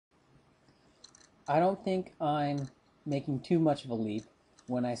I don't think I'm making too much of a leap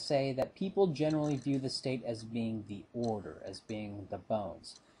when I say that people generally view the state as being the order, as being the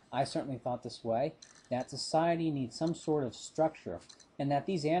bones. I certainly thought this way, that society needs some sort of structure, and that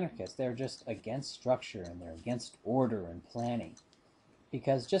these anarchists, they're just against structure and they're against order and planning.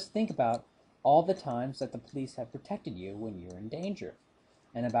 Because just think about all the times that the police have protected you when you're in danger,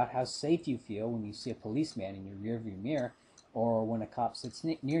 and about how safe you feel when you see a policeman in your rearview mirror or when a cop sits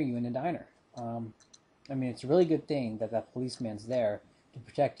near you in a diner. I mean, it's a really good thing that that policeman's there to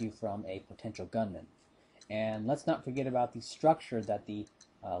protect you from a potential gunman. And let's not forget about the structure that the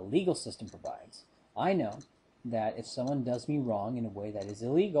legal system provides. I know that if someone does me wrong in a way that is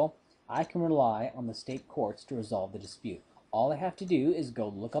illegal, I can rely on the state courts to resolve the dispute. All I have to do is go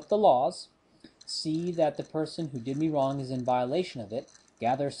look up the laws, see that the person who did me wrong is in violation of it,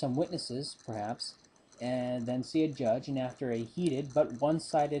 gather some witnesses, perhaps, and then see a judge. And after a heated but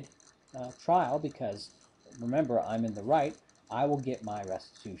one-sided trial, because remember, I'm in the right, I will get my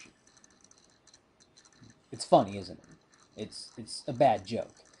restitution. It's funny, isn't it? It's a bad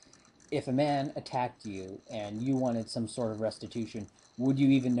joke. If a man attacked you and you wanted some sort of restitution, would you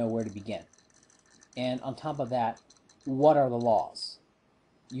even know where to begin? And on top of that, what are the laws?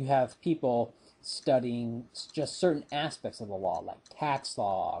 You have people studying just certain aspects of the law, like tax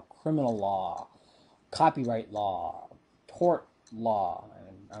law, criminal law, copyright law, tort law,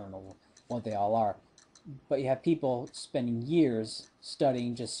 and I don't know what they all are. But you have people spending years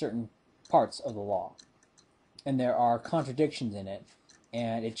studying just certain parts of the law. And there are contradictions in it,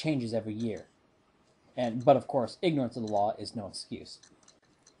 and it changes every year. But of course, ignorance of the law is no excuse.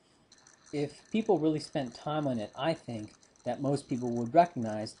 If people really spent time on it, I think that most people would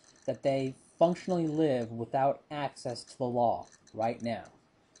recognize that they functionally live without access to the law right now.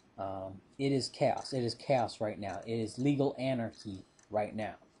 It is chaos. It is chaos right now. It is legal anarchy right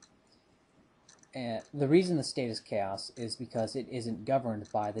now. And the reason the state is chaos is because it isn't governed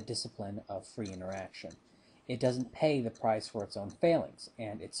by the discipline of free interaction. It doesn't pay the price for its own failings,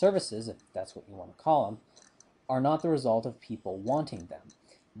 and its services, if that's what you want to call them, are not the result of people wanting them.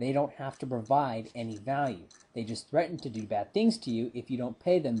 They don't have to provide any value. They just threaten to do bad things to you if you don't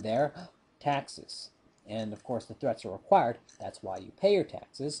pay them their taxes. And of course, the threats are required. That's why you pay your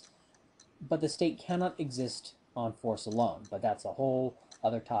taxes. But the state cannot exist on force alone. But that's a whole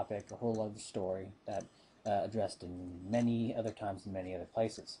other topic, a whole other story that addressed in many other times in many other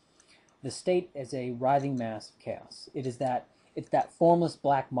places. The state is a writhing mass of chaos. It's that formless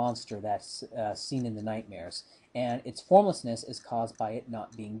black monster that's seen in the nightmares, and its formlessness is caused by it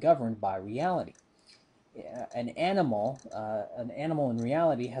not being governed by reality. An animal in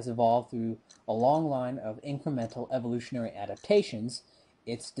reality has evolved through a long line of incremental evolutionary adaptations.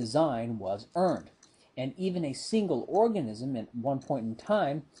 Its design was earned. And even a single organism at one point in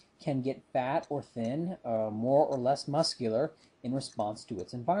time can get fat or thin, more or less muscular in response to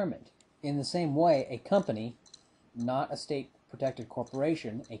its environment. In the same way, a company, not a state-protected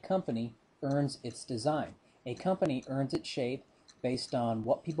corporation, a company earns its design. A company earns its shape based on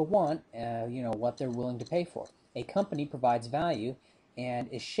what people want, what they're willing to pay for. A company provides value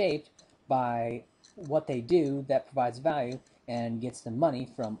and is shaped by what they do that provides value and gets the money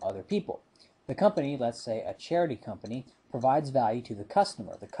from other people. The company, let's say a charity company, provides value to the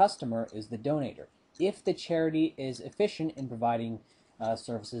customer. The customer is the donator. If the charity is efficient in providing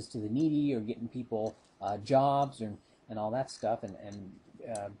services to the needy or getting people jobs and all that stuff and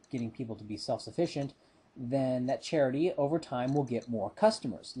getting people to be self-sufficient, then that charity over time will get more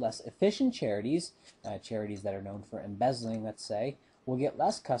customers. Less efficient charities, charities that are known for embezzling, let's say, will get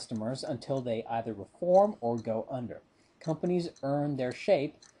less customers until they either reform or go under. Companies earn their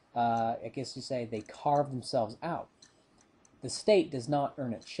shape. I guess you say they carve themselves out. The state does not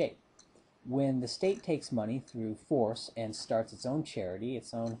earn its shape. When the state takes money through force and starts its own charity,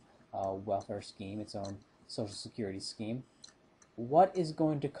 its own welfare scheme, its own social security scheme, what is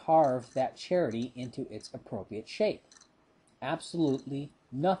going to carve that charity into its appropriate shape? Absolutely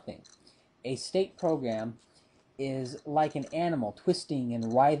nothing. A state program is like an animal twisting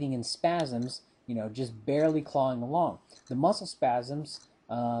and writhing in spasms, just barely clawing along. The muscle spasms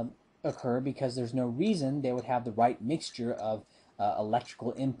occur because there's no reason they would have the right mixture of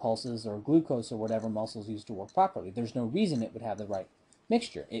electrical impulses or glucose or whatever muscles use to work properly. There's no reason it would have the right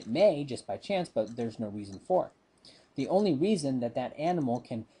mixture. It may, just by chance, but there's no reason for it. The only reason that that animal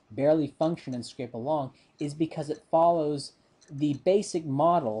can barely function and scrape along is because it follows the basic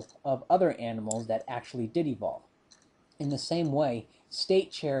model of other animals that actually did evolve. In the same way,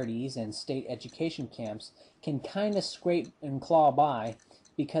 state charities and state education camps can kind of scrape and claw by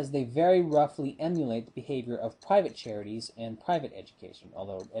because they very roughly emulate the behavior of private charities and private education,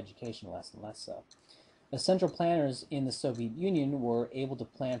 although education less and less so. The central planners in the Soviet Union were able to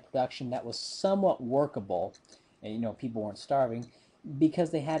plan production that was somewhat workable, and people weren't starving, because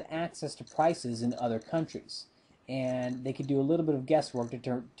they had access to prices in other countries. And they could do a little bit of guesswork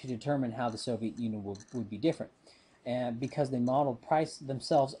to determine how the Soviet Union would be different. And because they modeled price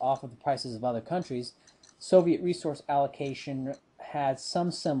themselves off of the prices of other countries, Soviet resource allocation had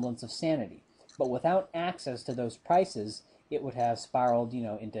some semblance of sanity. But without access to those prices, it would have spiraled,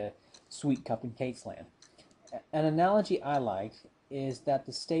 into sweet cupcakes land. An analogy I like is that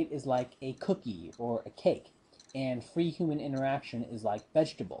the state is like a cookie or a cake, and free human interaction is like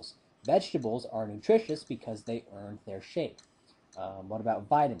vegetables. Vegetables are nutritious because they earned their shape. What about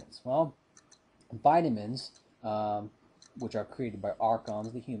vitamins? Well, vitamins, which are created by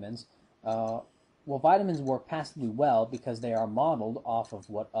archons, the humans, vitamins work passably well because they are modeled off of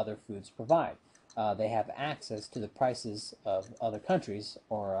what other foods provide. They have access to the prices of other countries,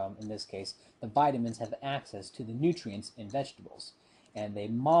 or in this case, the vitamins have access to the nutrients in vegetables. And they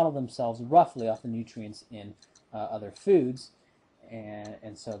model themselves roughly off the nutrients in other foods,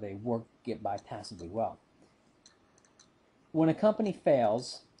 and so they get by passably well. When a company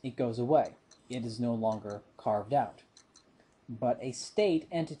fails, it goes away. It is no longer carved out. But a state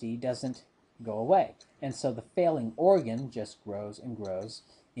entity doesn't go away, and so the failing organ just grows and grows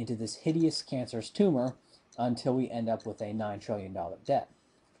into this hideous cancerous tumor until we end up with a $9 trillion debt.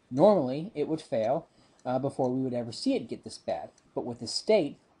 Normally, it would fail before we would ever see it get this bad, but with the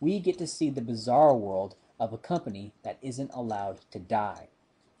state, we get to see the bizarre world of a company that isn't allowed to die.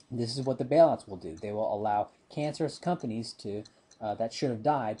 This is what the bailouts will do. They will allow cancerous companies that should have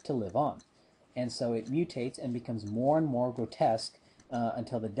died to live on. And so it mutates and becomes more and more grotesque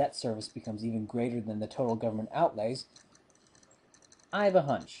until the debt service becomes even greater than the total government outlays. I have a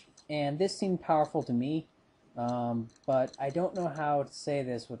hunch, and this seemed powerful to me, but I don't know how to say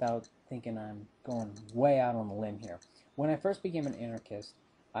this without thinking I'm going way out on a limb here. When I first became an anarchist,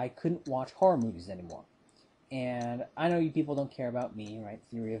 I couldn't watch horror movies anymore. And I know you people don't care about me, right?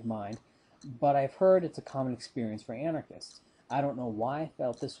 Theory of mind. But I've heard it's a common experience for anarchists. I don't know why I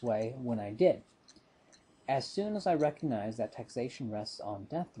felt this way when I did. As soon as I recognized that taxation rests on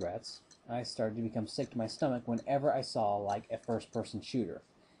death threats, I started to become sick to my stomach whenever I saw like a first-person shooter.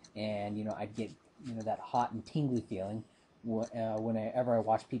 And, I'd get, that hot and tingly feeling whenever I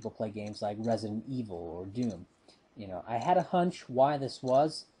watched people play games like Resident Evil or Doom. I had a hunch why this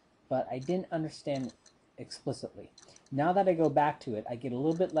was, but I didn't understand explicitly. Now that I go back to it, I get a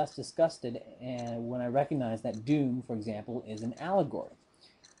little bit less disgusted when I recognize that Doom, for example, is an allegory.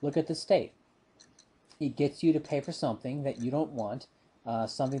 Look at the state. It gets you to pay for something that you don't want,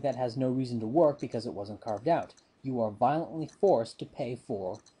 something that has no reason to work because it wasn't carved out. You are violently forced to pay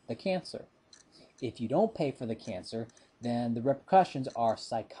for the cancer. If you don't pay for the cancer, then the repercussions are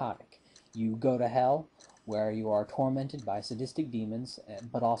psychotic. You go to hell, where you are tormented by sadistic demons,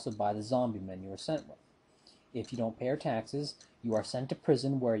 but also by the zombie men you were sent with. If you don't pay your taxes, you are sent to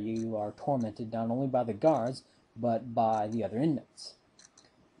prison, where you are tormented not only by the guards, but by the other inmates.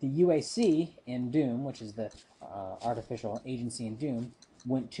 The UAC in Doom, which is the artificial agency in Doom,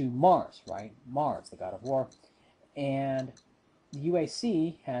 went to Mars, right? Mars, the god of war. And the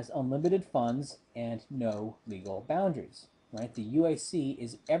UAC has unlimited funds and no legal boundaries, right? The UAC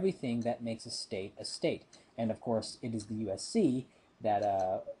is everything that makes a state a state. And of course, it is the USC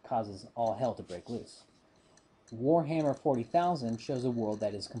that causes all hell to break loose. Warhammer 40,000 shows a world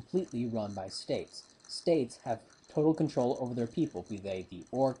that is completely run by states. States have total control over their people, be they the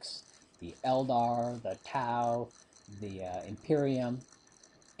Orcs, the Eldar, the Tau, the Imperium,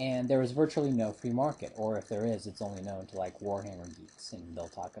 and there is virtually no free market, or if there is, it's only known to like Warhammer geeks, and they'll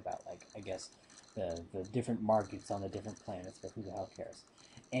talk about like, I guess, the different markets on the different planets, but who the hell cares?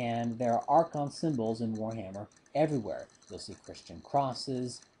 And there are Archon symbols in Warhammer everywhere. You'll see Christian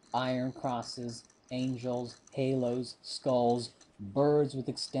crosses, iron crosses, angels, halos, skulls, birds with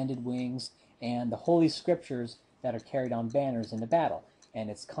extended wings, and the holy scriptures that are carried on banners in the battle. And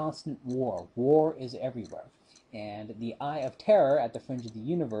it's constant war. War is everywhere. And the Eye of Terror at the fringe of the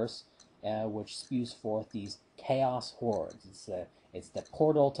universe, which spews forth these chaos hordes. It's the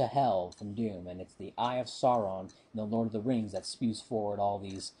portal to hell from Doom, and it's the Eye of Sauron in the Lord of the Rings that spews forward all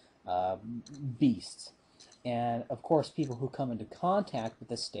these beasts. And of course, people who come into contact with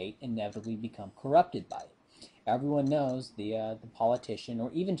the state inevitably become corrupted by it. Everyone knows the politician,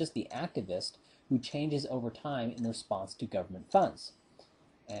 or even just the activist, who changes over time in response to government funds.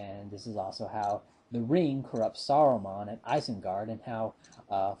 And this is also how the Ring corrupts Saruman and Isengard, and how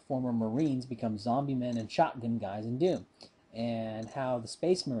former Marines become zombie men and shotgun guys in Doom. and how the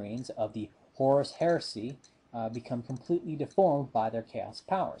Space Marines of the Horus Heresy become completely deformed by their chaos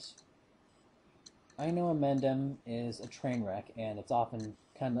powers. I know Amendum is a train wreck, and it's often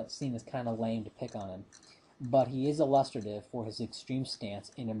kind of seen as kind of lame to pick on him, but he is illustrative for his extreme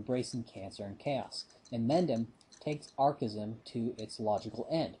stance in embracing cancer and chaos. Amendum takes archism to its logical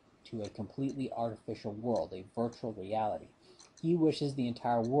end, to a completely artificial world, a virtual reality. He wishes the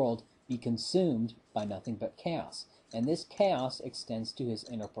entire world be consumed by nothing but chaos, and this chaos extends to his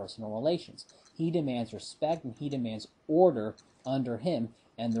interpersonal relations. He demands respect and he demands order under him,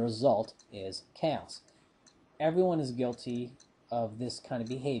 and the result is chaos. Everyone is guilty of this kind of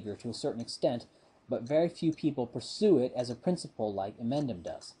behavior to a certain extent, but very few people pursue it as a principle like Amendum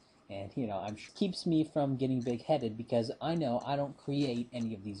does. And, keeps me from getting big-headed because I know I don't create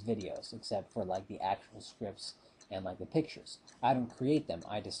any of these videos except for, like, the actual scripts and, like, the pictures. I don't create them.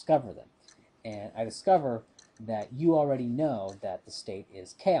 I discover them. And I discover that you already know that the state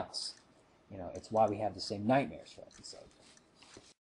is chaos. It's why we have the same nightmares, for heaven's sake.